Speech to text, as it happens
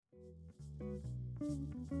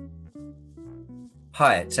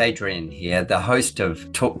Hi, it's Adrian here, the host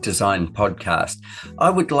of Talk Design podcast. I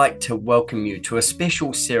would like to welcome you to a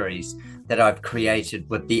special series that I've created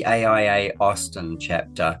with the AIA Austin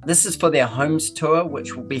chapter. This is for their homes tour,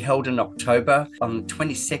 which will be held in October on the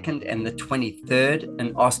 22nd and the 23rd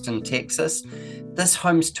in Austin, Texas. This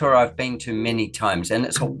homes tour I've been to many times, and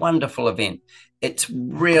it's a wonderful event. It's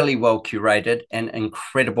really well curated and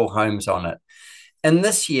incredible homes on it. And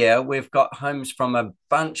this year, we've got homes from a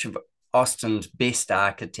bunch of Austin's best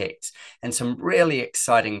architects and some really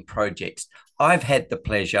exciting projects. I've had the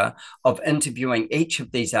pleasure of interviewing each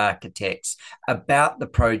of these architects about the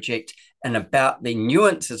project and about the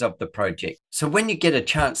nuances of the project. So when you get a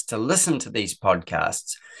chance to listen to these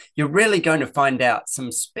podcasts, you're really going to find out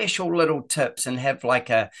some special little tips and have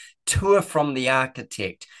like a tour from the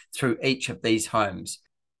architect through each of these homes.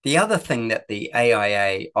 The other thing that the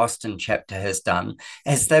AIA Austin chapter has done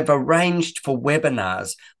is they've arranged for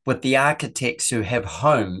webinars with the architects who have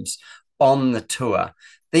homes on the tour.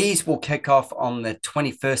 These will kick off on the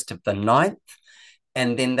 21st of the 9th,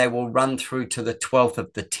 and then they will run through to the 12th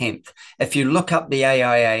of the 10th. If you look up the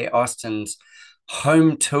AIA Austin's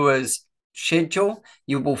home tours schedule,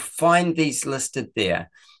 you will find these listed there.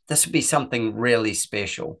 This will be something really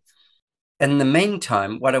special. In the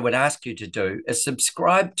meantime, what I would ask you to do is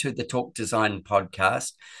subscribe to the Talk Design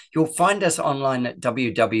podcast. You'll find us online at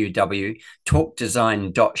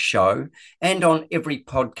www.talkdesign.show and on every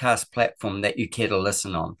podcast platform that you care to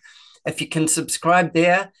listen on. If you can subscribe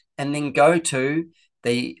there and then go to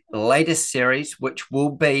the latest series, which will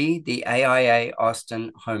be the AIA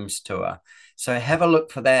Austin Homes Tour. So have a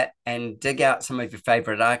look for that and dig out some of your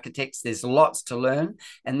favorite architects. There's lots to learn.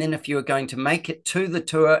 And then if you're going to make it to the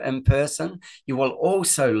tour in person, you will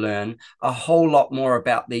also learn a whole lot more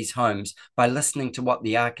about these homes by listening to what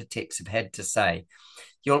the architects have had to say.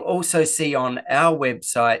 You'll also see on our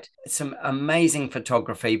website some amazing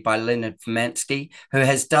photography by Leonard Formansky, who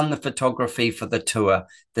has done the photography for the tour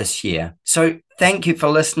this year. So thank you for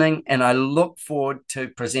listening, and I look forward to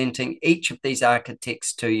presenting each of these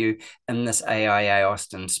architects to you in this AIA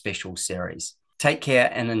Austin special series. Take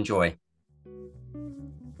care and enjoy.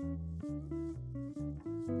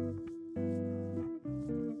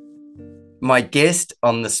 My guest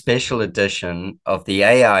on the special edition of the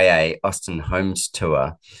AIA Austin Homes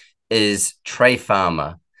Tour is Trey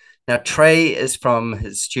Farmer. Now, Trey is from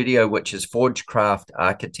his studio, which is Forgecraft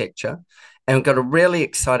Architecture, and we've got a really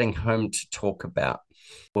exciting home to talk about.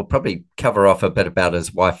 We'll probably cover off a bit about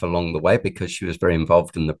his wife along the way because she was very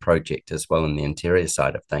involved in the project as well in the interior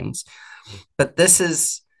side of things. But this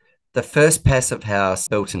is the first passive house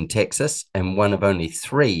built in Texas and one of only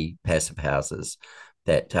 3 passive houses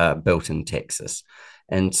that are built in Texas.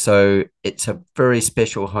 And so it's a very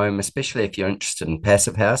special home, especially if you're interested in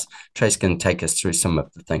passive house. Trey's going to take us through some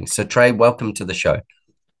of the things. So Trey, welcome to the show.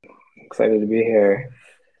 Excited to be here.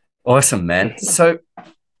 Awesome, man. So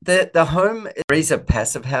the home is a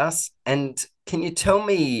passive house. And can you tell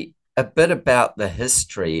me a bit about the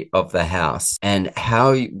history of the house and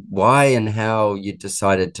why and how you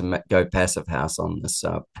decided to go passive house on this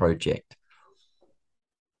project?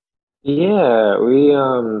 Yeah,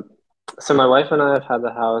 so my wife and I have had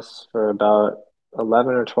the house for about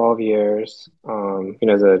 11 or 12 years.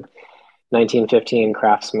 The 1915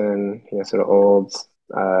 Craftsman, sort of old,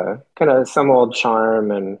 kind of some old charm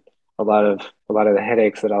and a lot of the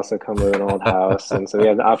headaches that also come with an old house. And so we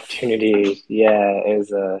have the opportunity,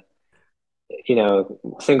 is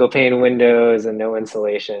single pane windows and no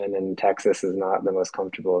insulation, and Texas is not the most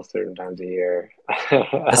comfortable certain times of year. Um,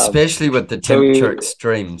 Especially with the so temperature we,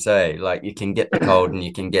 extremes, eh? Like you can get the cold and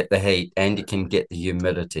you can get the heat and you can get the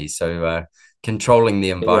humidity. So controlling the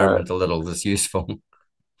yeah, environment a little is useful.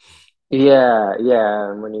 yeah.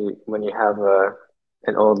 And when you have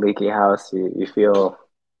an old leaky house, you feel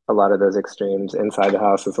a lot of those extremes inside the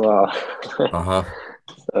house as well. Uh-huh.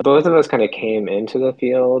 So both of us kind of came into the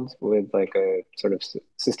field with like a sort of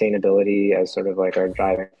sustainability as sort of like our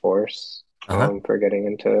driving force Uh-huh. for getting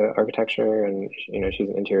into architecture, and she's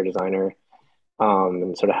an interior designer,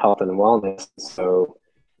 and sort of health and wellness. So,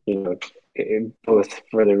 both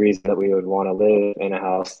for the reason that we would want to live in a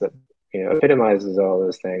house that epitomizes all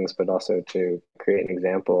those things, but also to create an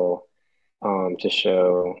example, to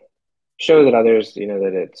show that others,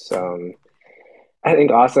 that it's. I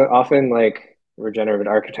think also often like regenerative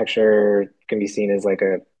architecture can be seen as like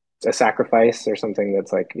a sacrifice or something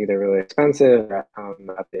that's like either really expensive or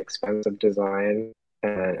at the expense of design,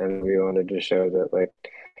 and we wanted to show that like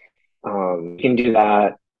you can do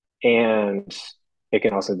that, and it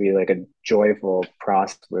can also be like a joyful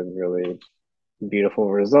process with really beautiful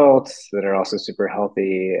results that are also super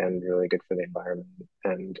healthy and really good for the environment,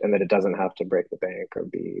 and that it doesn't have to break the bank or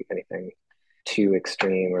be anything too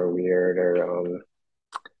extreme or weird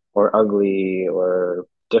or ugly or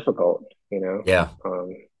difficult, you know. Yeah.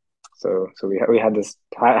 So we had this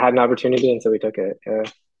had an opportunity, and so we took it. Yeah.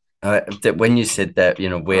 That when you said that,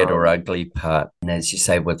 weird or Um, ugly part, and as you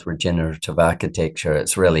say with regenerative architecture,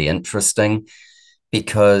 it's really interesting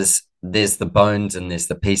because there's the bones and there's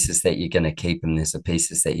the pieces that you're going to keep and there's the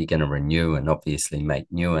pieces that you're going to renew and obviously make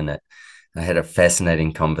new in it. I had a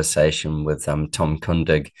fascinating conversation with Tom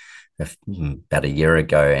Kundig about a year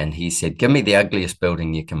ago, and he said, "Give me the ugliest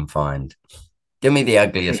building you can find. Give me the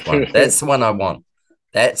ugliest one. That's the one I want.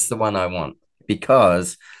 That's the one I want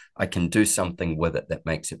because I can do something with it that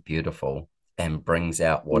makes it beautiful and brings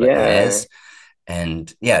out what it yeah, has."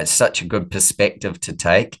 And yeah, it's such a good perspective to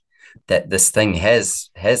take that this thing has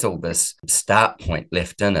all this start point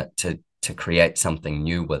left in it to create something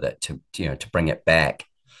new with it, to bring it back.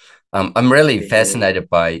 I'm really hmm fascinated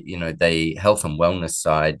by, the health and wellness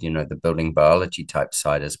side, the building biology type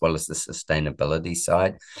side, as well as the sustainability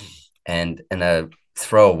side. And in a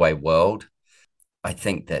throwaway world, I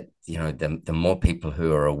think that, the more people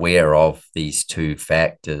who are aware of these two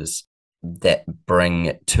factors that bring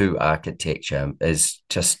it to architecture is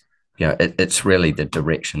just, it's really the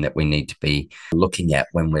direction that we need to be looking at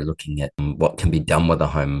when we're looking at what can be done with a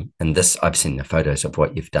home. And this, I've seen the photos of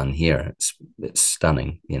what you've done here. It's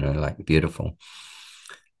stunning, like beautiful.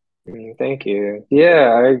 Thank you.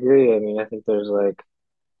 Yeah, I agree. I mean, I think there's like,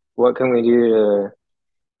 what can we do to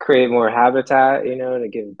create more habitat, to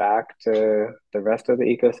give back to the rest of the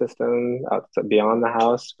ecosystem out beyond the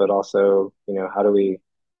house, but also, how do we,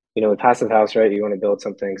 with passive house, right? You want to build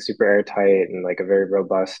something super airtight and like a very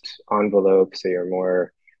robust envelope so you're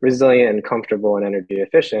more resilient and comfortable and energy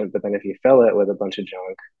efficient. But then if you fill it with a bunch of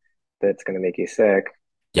junk that's going to make you sick,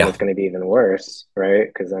 then Yeah. it's going to be even worse, right?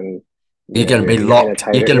 Because then, You're going to be you're in locked.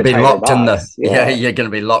 You're going in to a be tighter locked in the, box. yeah, Yeah. you're going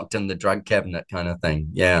to be locked in the drug cabinet kind of thing.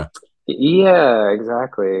 Yeah. Yeah,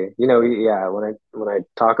 exactly. Yeah, when I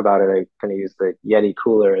talk about it, I kind of use the Yeti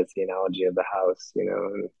cooler as the analogy of the house,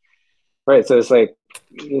 and right. So it's like,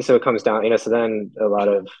 so it comes down, so then a lot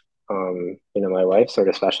of, my wife's sort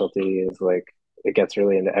of specialty is like, it gets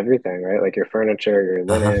really into everything, right? Like your furniture, your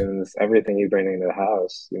Uh-huh. linens, everything you bring into the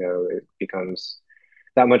house, it becomes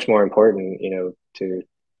that much more important, to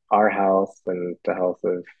our health and the health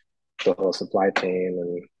of the whole supply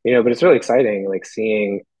chain. And, but it's really exciting, like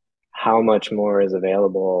seeing how much more is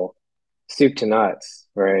available soup to nuts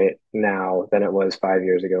right now than it was 5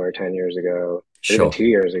 years ago or 10 years ago or even Sure. 2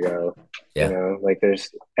 years ago. Yeah. Like there's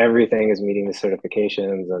everything is meeting the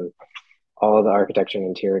certifications, and all of the architecture and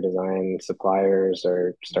interior design suppliers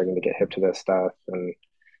are starting to get hip to this stuff. And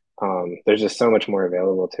there's just so much more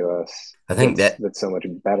available to us I think that's that that's so much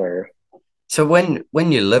better. so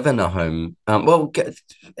when you live in a home,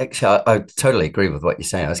 actually, I totally agree with what you're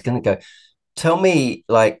saying. I was going to go, tell me,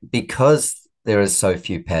 like, because there is so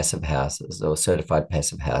few passive houses or certified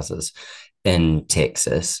passive houses in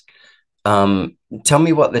Texas, um, tell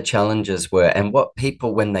me what the challenges were and what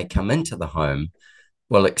people, when they come into the home,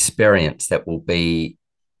 will experience that will be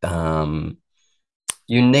um,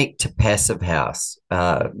 unique to passive house,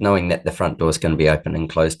 knowing that the front door is going to be open and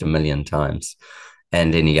closed a million times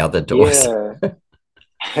and any other doors. Yeah.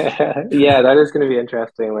 Yeah, that is going to be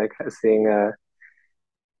interesting, like seeing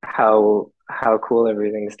how cool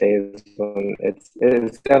everything stays when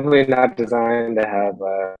it's definitely not designed to have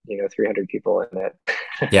 300 people in it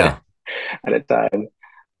Yeah. at a time.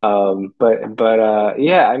 But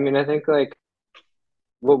yeah, I mean, I think like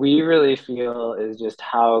what we really feel is just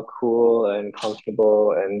how cool and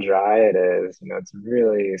comfortable and dry it is. It's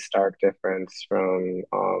really stark difference from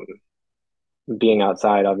being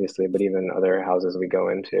outside, obviously, but even other houses we go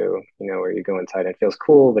into, where you go inside and it feels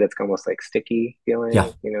cool, but it's almost like sticky Yeah. feeling.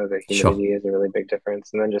 The Sure. humidity is a really big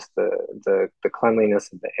difference. And then just the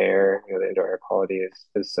cleanliness of the air, the indoor air quality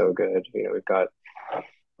is so good. We've got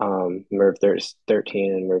MERV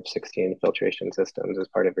 13 and MERV 16 filtration systems as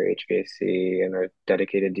part of your HVAC, and our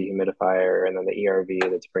dedicated dehumidifier, and then the ERV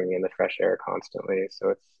that's bringing in the fresh air constantly. So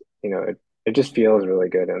it's, it just feels really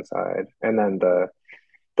good inside. And then the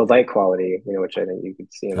light quality, which I think you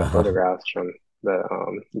could see in the Uh-huh. photographs from the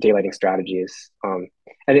daylighting strategies. And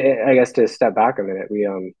I guess to step back a minute,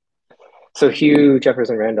 so Hugh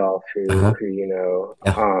Jefferson Randolph, Uh-huh. who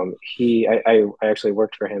Yeah. I actually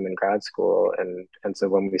worked for him in grad school, and so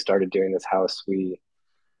when we started doing this house, we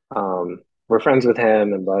were friends with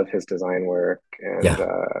him and love his design work, and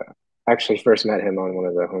Yeah. actually first met him on one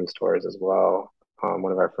of the home stores as well.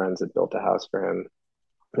 One of our friends had built a house for him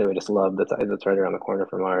that we just loved that's right around the corner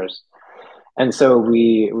from ours. And so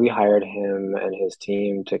we hired him and his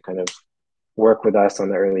team to kind of work with us on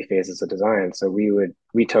the early phases of design. So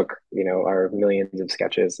we took, our millions of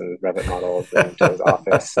sketches and Revit models into his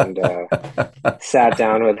office and sat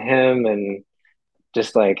down with him and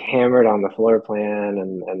just like hammered on the floor plan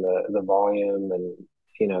and the volume, and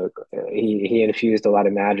he infused a lot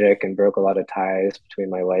of magic and broke a lot of ties between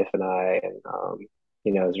my wife and I, and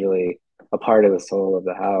is really a part of the soul of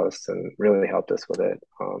the house and really helped us with it.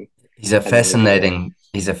 And then we kind of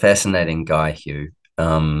He's a fascinating guy, Hugh.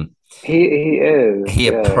 he is, He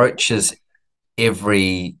yeah. approaches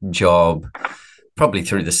every job probably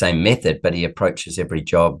through the same method, but he approaches every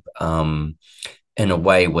job in a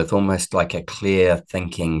way with almost like a clear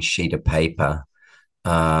thinking sheet of paper,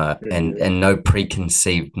 Mhm. and no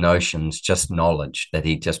preconceived notions, just knowledge that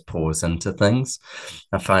he just pours into things.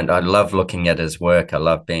 I love looking at his work. I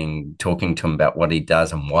love talking to him about what he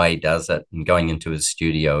does and why he does it, and going into his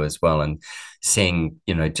studio as well and seeing,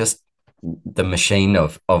 just the machine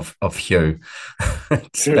of Hugh.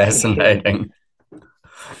 It's fascinating.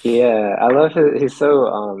 Yeah, I love he's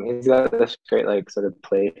so he's got this great like sort of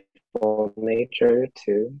playful nature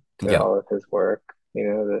too to Yeah, all of his work,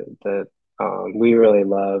 that we really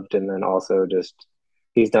loved. And then also just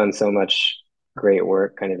he's done so much great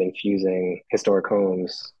work kind of infusing historic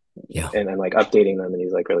homes yeah. and like updating them in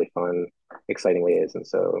these like really fun, exciting ways. And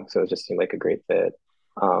so it just seemed like a great fit.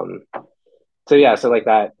 Um so yeah, so like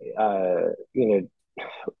that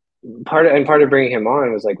part of bringing him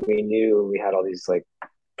on was like we knew we had all these like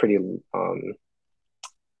pretty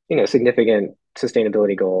significant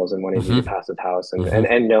sustainability goals and wanting to use a Hmm. passive house, and and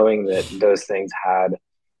Hmm. and knowing that those things had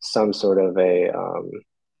some sort of a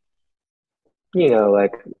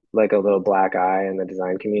like a little black eye in the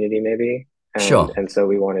design community maybe. and Sure. and so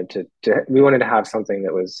we wanted to have something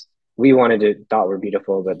that was we wanted to thought were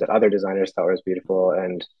beautiful, but that other designers thought was beautiful,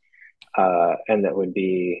 and that would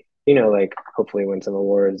be, like hopefully win some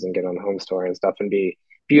awards and get on the home store and stuff and be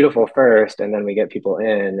beautiful first, and then we get people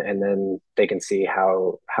in and then they can see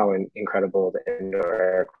how incredible the indoor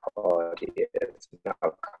air quality is and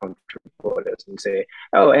how comfortable it is, and say,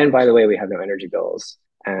 oh, and by the way, we have no energy bills,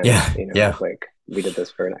 and Yeah, yeah. like we did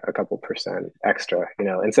this for a couple percent extra,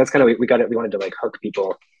 and so it's kind of we wanted to like hook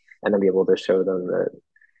people and then be able to show them that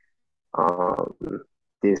um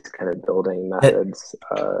these kind of building It, methods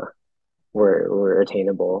were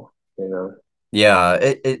attainable, Yeah,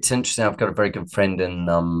 it's interesting. I've got a very good friend in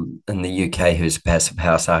the UK who's a passive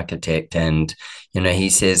house architect, and he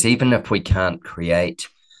says even if we can't create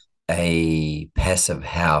a passive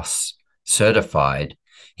house certified,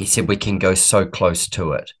 he said we can go so close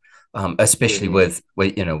to it, especially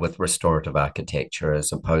Mm-hmm. with restorative architecture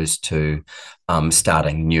as opposed to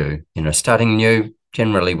starting new. Starting new,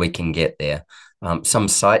 generally we can get there. Some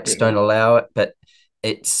sites don't Mm-hmm. allow it, but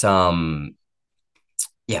it's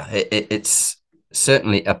yeah, it's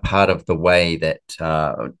certainly a part of the way that,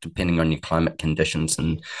 depending on your climate conditions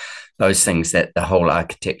and those things, that the whole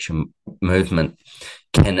architecture movement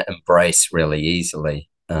can embrace really easily.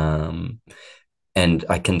 And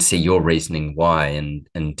I can see your reasoning why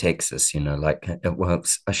in Texas, like it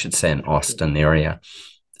works, I should say in Austin area.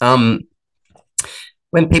 Um,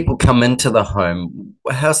 when people come into the home,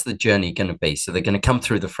 how's the journey going to be? So they're going to come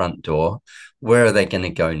through the front door. Where are they going to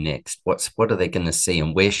go next? What are they going to see,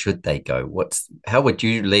 and where should they go? How would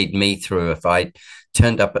you lead me through if I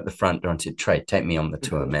turned up at the front door and said, "Trey, take me on the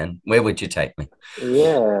tour, Mm-hmm. man"? Where would you take me?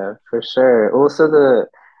 Yeah, for sure. Also,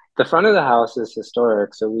 the front of the house is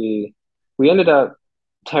historic, so we ended up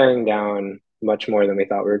tearing down much more than we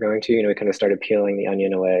thought we were going to. We kind of started peeling the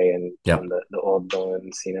onion away, and Yeah. on the old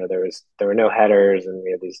bones, there were no headers, and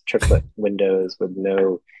we had these triplet windows with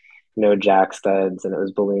no jack studs, and it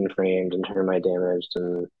was balloon framed and termite damaged,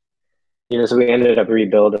 and so we ended up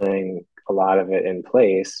rebuilding a lot of it in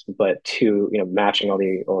place, but to matching all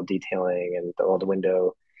the old detailing and the old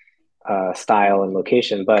window style and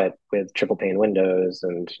location, but with triple pane windows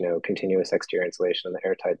and continuous exterior insulation and the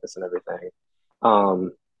air tightness and everything.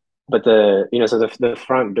 Um, but so the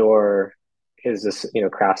front door is this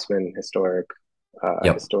craftsman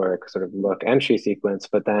Yep. historic sort of look entry sequence,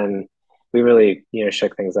 but then we really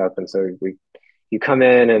shook things up, and so you come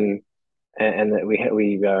in and that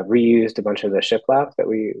we reused a bunch of the shiplap that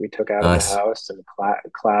we took out of the Nice. house and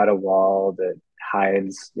clad a wall that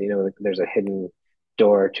hides. There's a hidden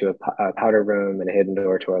door to a powder room and a hidden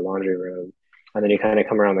door to our laundry room, and then you kind of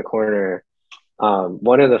come around the corner.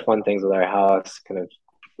 One of the fun things with our house, kind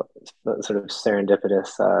of sort of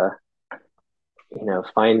serendipitous,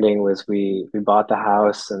 finding was we bought the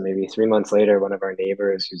house, and maybe 3 months later, one of our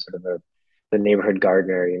neighbors, who's sort of the neighborhood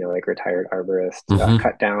gardener, like retired arborist, Hmm.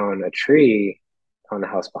 cut down a tree on the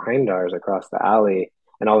house behind ours across the alley,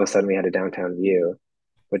 and all of a sudden we had a downtown view,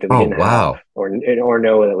 which we Oh, didn't have wow. or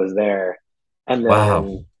know that was there. And Wow.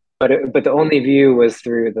 then, but the only view was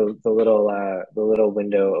through the little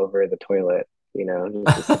window over the toilet,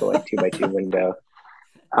 just this little like 2 by 2 window.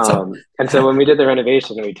 So, And so when we did the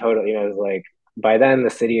renovation, we totally, it was like by then the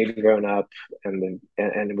city had grown up, and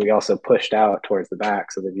we also pushed out towards the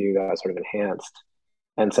back, so the view got sort of enhanced.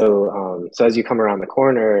 And so as you come around the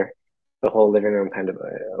corner, the whole living room kind of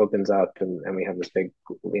opens up, and we have this big,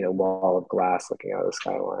 wall of glass looking out of the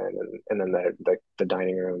skyline, and then the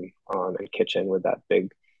dining room and kitchen with that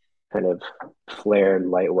big kind of flared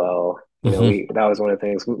light well. mhm. We that was one of the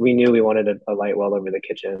things we knew we wanted a light well over the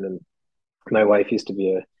kitchen, and my wife used to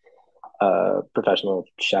be a professional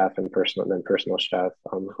chef and personal chef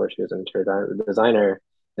before she was an interior designer,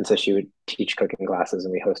 and so she would teach cooking classes,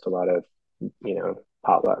 and we host a lot of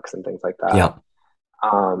potlucks and things like that. Yeah,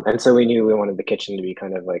 And so we knew we wanted the kitchen to be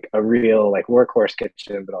kind of like a real like workhorse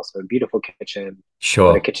kitchen, but also a beautiful kitchen,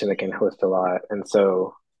 but a sure. kitchen that can host a lot. And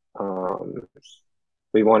so um,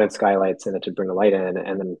 we wanted skylights in it to bring a light in.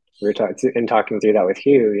 And then we were talking through that with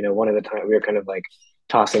Hugh. One of the time we were kind of like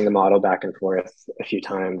tossing the model back and forth a few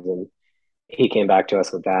times, and he came back to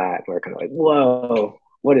us with that. And we are kind of like, whoa,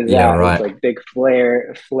 what is Yeah, that? And it's right. like big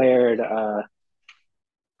flared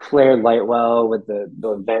light well with the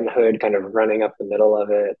vent hood kind of running up the middle of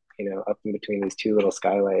it, up in between these two little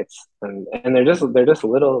skylights, and they're just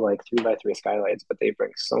little like 3 by 3 skylights, but they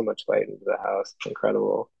bring so much light into the house. It's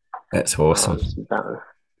incredible. That's awesome. So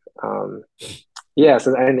um, yeah.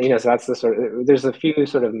 So that's the sort of there's a few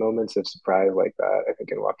sort of moments of surprise like that I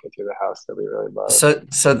think in walking through the house that we really love.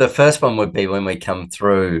 So the first one would be when we come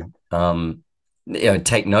through,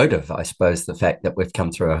 take note of, I suppose, the fact that we've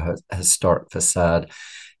come through a historic facade,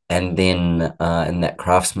 and then in that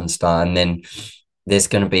craftsman style, and then there's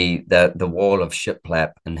going to be the wall of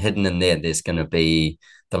shiplap, and hidden in there, there's going to be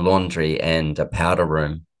the laundry and a powder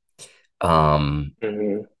room. Um,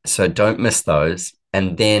 Mm-hmm. so don't miss those.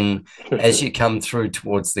 And then as you come through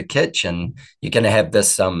towards the kitchen, you're going to have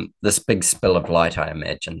this big spill of light, I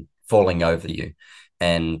imagine, falling over you.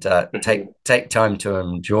 And take time to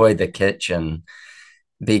enjoy the kitchen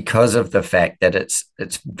because of the fact that it's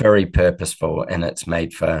very purposeful and it's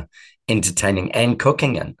made for entertaining and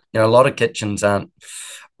cooking in. A lot of kitchens aren't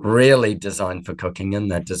really designed for cooking in;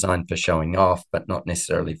 they're designed for showing off, but not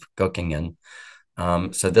necessarily for cooking in.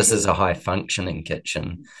 So this is Mm-hmm. a high functioning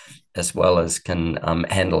kitchen as well as can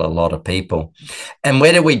handle a lot of people. And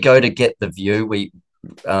where do we go to get the view? We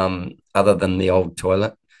other than the old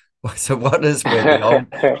toilet. So what is where the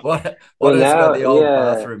old what Well, is where now, the old yeah.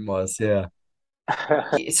 bathroom was? Yeah.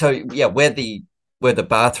 So yeah, where the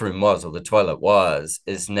bathroom was or the toilet was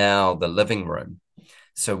is now the living room.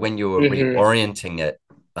 So when you were Hmm. reorienting it,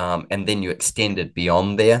 and then you extended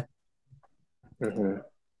beyond there, Hmm.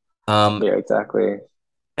 um, Yeah, exactly.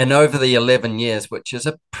 and over the 11 years, which is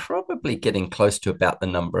probably getting close to about the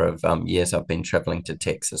number of years I've been traveling to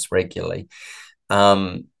Texas regularly.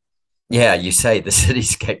 Um, yeah, you say the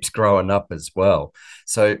cityscape's growing up as well.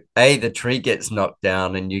 So, A, the tree gets knocked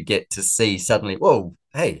down and you get to see suddenly, whoa,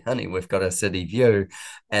 hey, honey, we've got a city view.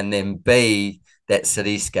 And then B, that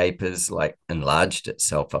cityscape has like enlarged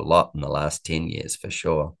itself a lot in the last 10 years for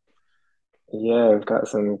sure. Yeah, we've got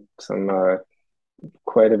some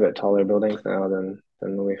quite a bit taller buildings now than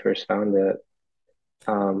when we first found it.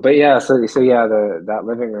 But yeah, so yeah, the that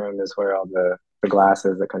living room is where all the glass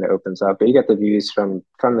is that kind of opens up. But you get the views from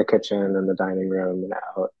the kitchen and the dining room and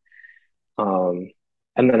out. Um,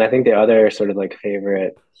 and then I think the other sort of like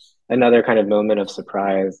another kind of moment of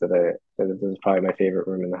surprise that this is probably my favorite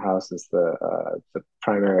room in the house is the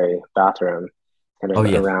primary bathroom, kind Oh,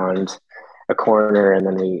 of yeah. around a corner, and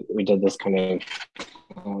then we did this kind of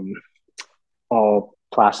um, all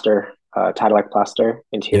plaster, Titleist plaster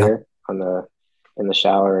Yeah. interior on the in the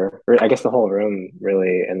shower, or I guess the whole room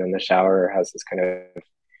really, and then the shower has this kind of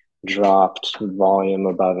dropped volume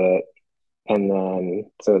above it, and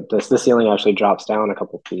then so the ceiling actually drops down a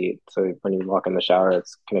couple feet. So when you walk in the shower,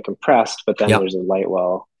 it's kind of compressed, but then Yep. there's a light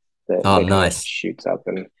well Oh, that kind of nice. shoots up,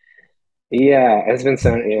 and yeah, it's been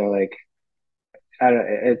so like I don't know,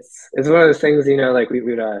 it's one of those things, like we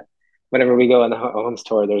would whenever we go on the homes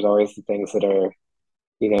tour, there's always the things that are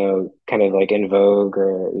kind of like in vogue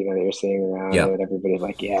or, that you're seeing around Yeah. that everybody's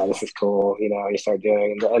like, yeah, this is cool, and you start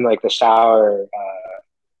doing, and like the shower,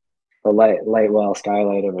 the light well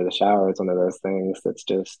skylight over the shower is one of those things that's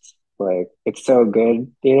just like, it's so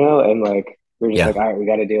good, and like, we're just Yeah. like, all right, we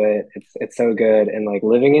got to do it. It's so good. And like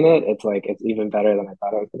living in it, it's like, it's even better than I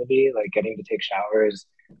thought it was going to be. Like getting to take showers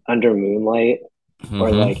under moonlight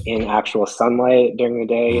or Mm-hmm. like in actual sunlight during the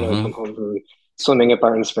day. We Mm-hmm. come home from swimming at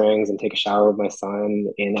Barton Springs and take a shower with my son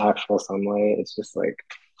in actual sunlight. It's just like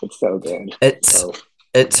it's so good. It's So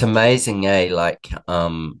it's amazing, eh? Like,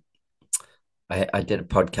 I did a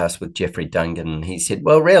podcast with Jeffrey Dungan, and he said,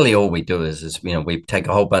 well, really all we do is we take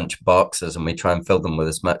a whole bunch of boxes and we try and fill them with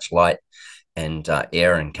as much light and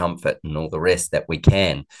air and comfort and all the rest that we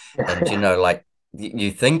can. And like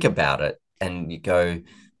you think about it and you go,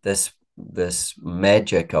 this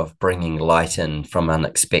magic of bringing light in from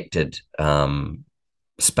unexpected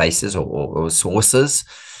spaces or sources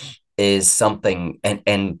is something,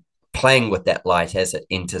 and playing with that light as it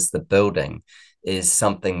enters the building is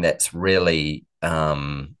something that's really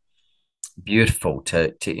beautiful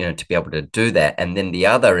to be able to do that. And then the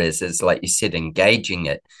other is like you said, engaging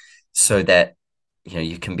it so that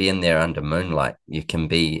you can be in there under moonlight, you can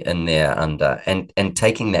be in there under and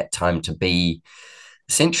taking that time to be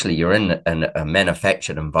essentially you're in a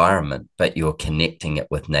manufactured environment, but you're connecting it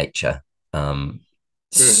with nature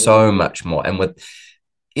so much more. And with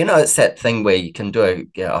it's that thing where you can do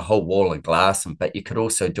a whole wall of glass, but you could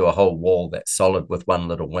also do a whole wall that's solid with one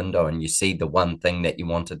little window, and you see the one thing that you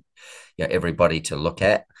wanted everybody to look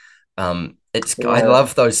at. I yeah.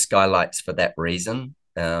 love those skylights for that reason.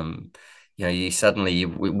 You suddenly you're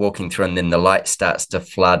walking through, and then the light starts to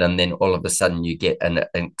flood, and then all of a sudden you get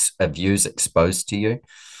a views exposed to you.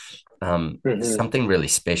 Something really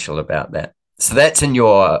special about that. So that's in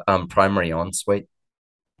your primary ensuite.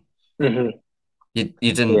 You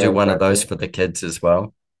didn't Yeah, do one of those exactly. for the kids as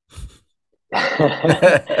well?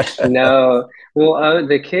 No. Well,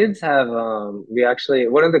 the kids have we actually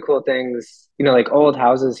one of the cool things, like old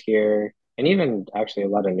houses here, and even actually a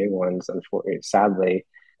lot of new ones, unfortunately, sadly,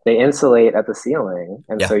 they insulate at the ceiling.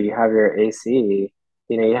 And so Yeah, you have your AC,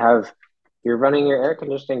 you're running your air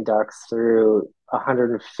conditioning ducts through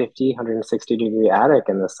 150, 160-degree attic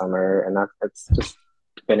in the summer, and that's just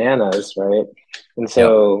bananas, right? And yeah,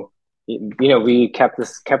 so we kept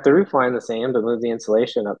the roof line the same, but moved the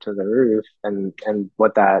insulation up to the roof. And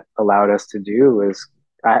what that allowed us to do is,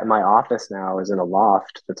 my office now is in a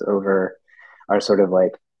loft that's over our sort of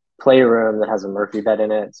like playroom that has a Murphy bed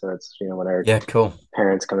in it. So it's when our yeah, cool.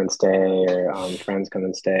 parents come and stay, or friends come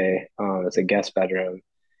and stay, it's a guest bedroom.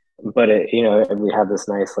 But we have this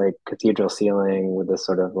nice like cathedral ceiling with this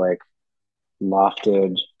sort of like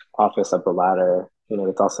lofted office up the ladder.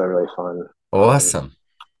 It's also really fun. Awesome.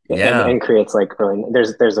 Yeah, And creates like really,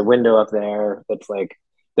 there's a window up there that's like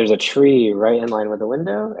there's a tree right in line with the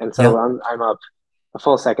window, and so yeah, I'm up a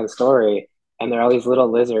full second story, and there are all these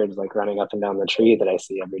little lizards like running up and down the tree that I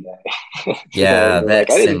see every day. yeah, They're like, I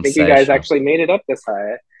that's didn't think you guys sensational. actually made it up this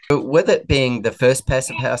high. With it being the first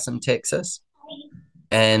passive house in Texas,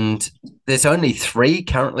 and there's only 3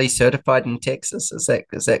 currently certified in Texas, is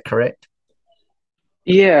that correct?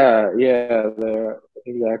 Yeah,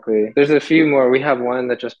 exactly. There's a few more. We have one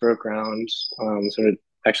that just broke ground, sort of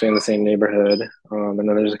actually in the same neighborhood, and then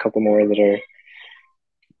there's a couple more that are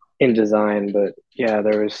in design. But yeah,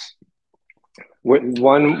 there was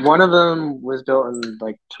one of them was built in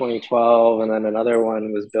like 2012, and then another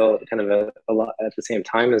one was built kind of a lot at the same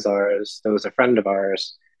time as ours. That was a friend of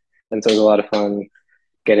ours, and so it was a lot of fun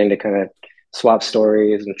getting to kind of swap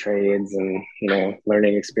stories and trades and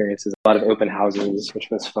learning experiences. A lot of open houses, which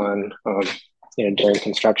was fun. During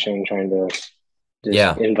construction, trying to just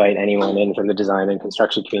Yeah. invite anyone in from the design and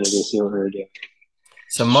construction community to see what we were doing.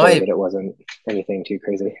 So Show my that it wasn't anything too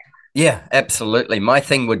crazy. Yeah, absolutely. My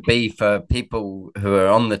thing would be for people who are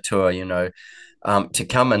on the tour, to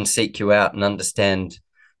come and seek you out and understand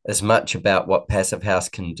as much about what Passive House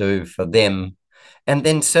can do for them. And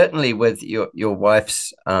then certainly with your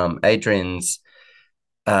wife's, Adrian's,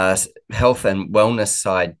 health and wellness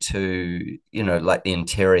side to, like the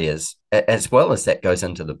interiors, as well as that goes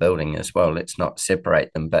into the building as well. Let's not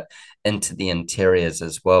separate them, but into the interiors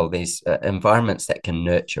as well. These environments that can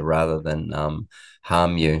nurture rather than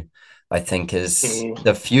harm you, I think, is Mm-hmm.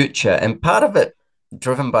 the future. And part of it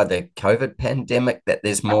driven by the COVID pandemic, that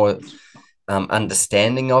there's more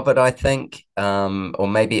understanding of it, I think. Or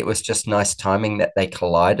maybe it was just nice timing that they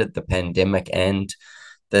collided, the pandemic and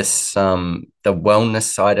this the wellness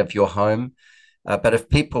side of your home. But if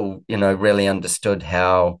people, really understood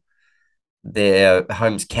how their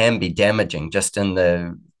homes can be damaging just in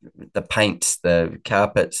the paints, the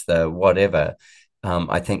carpets, the whatever,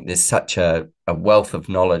 I think there's such a wealth of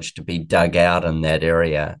knowledge to be dug out in that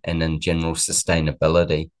area and in general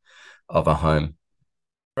sustainability of a home.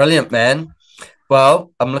 Brilliant, man.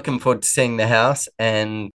 Well, I'm looking forward to seeing the house,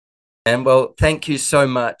 and well, thank you so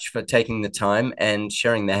much for taking the time and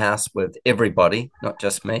sharing the house with everybody, not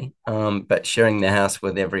just me, but sharing the house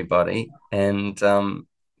with everybody. And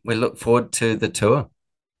we look forward to the tour.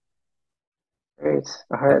 Great.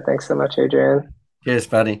 All right. Thanks so much, Adrian. Cheers,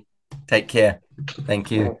 buddy. Take care. Thank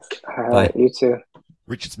you. Thanks. All right. Bye. You too.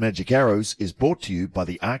 Richard's Magic Arrows is brought to you by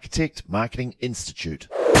the Architect Marketing Institute.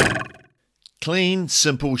 Clean,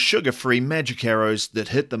 simple, sugar-free magic arrows that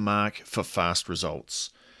hit the mark for fast results.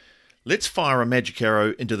 Let's fire a magic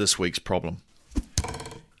arrow into this week's problem.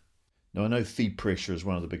 Now, I know feed pressure is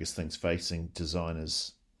one of the biggest things facing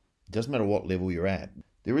designers. It doesn't matter what level you're at.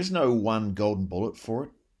 There is no one golden bullet for it.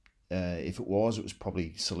 If it was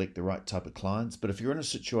probably select the right type of clients. But if you're in a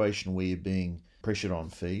situation where you're being pressured on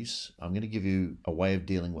fees, I'm going to give you a way of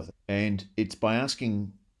dealing with it. And it's by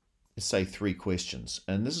asking, say, 3 questions.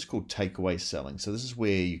 And this is called takeaway selling. So this is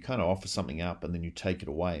where you kind of offer something up and then you take it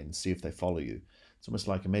away and see if they follow you. It's almost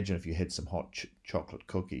like, imagine if you had some hot chocolate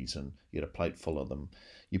cookies and you had a plate full of them.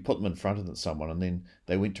 You put them in front of someone and then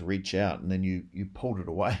they went to reach out and then you pulled it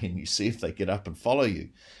away and you see if they get up and follow you.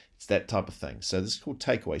 It's that type of thing. So this is called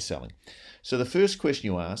takeaway selling. So the first question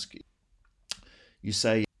you ask, you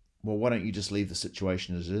say, well, why don't you just leave the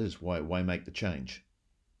situation as it is? Why make the change?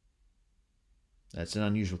 That's an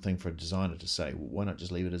unusual thing for a designer to say. Well, why not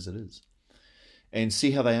just leave it as it is? And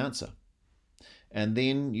see how they answer. And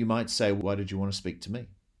then you might say, why did you want to speak to me?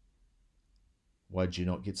 Why did you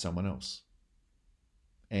not get someone else?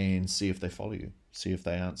 And see if they follow you. See if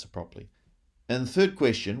they answer properly. And the third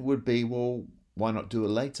question would be, well, why not do it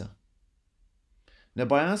later? Now,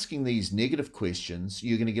 by asking these negative questions,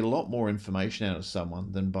 you're going to get a lot more information out of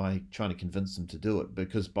someone than by trying to convince them to do it,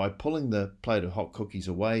 because by pulling the plate of hot cookies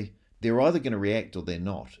away, they're either going to react or they're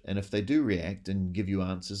not. And if they do react and give you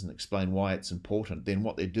answers and explain why it's important, then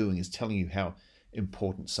what they're doing is telling you how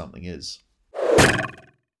important something is.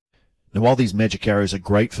 Now, while these magic arrows are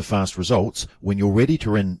great for fast results, when you're ready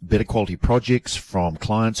to run better quality projects from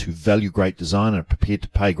clients who value great design and are prepared to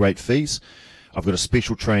pay great fees, I've got a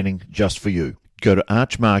special training just for you. Go to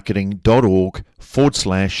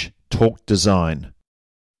archmarketing.org/talk design.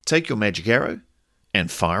 Take your magic arrow and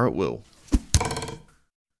fire at will.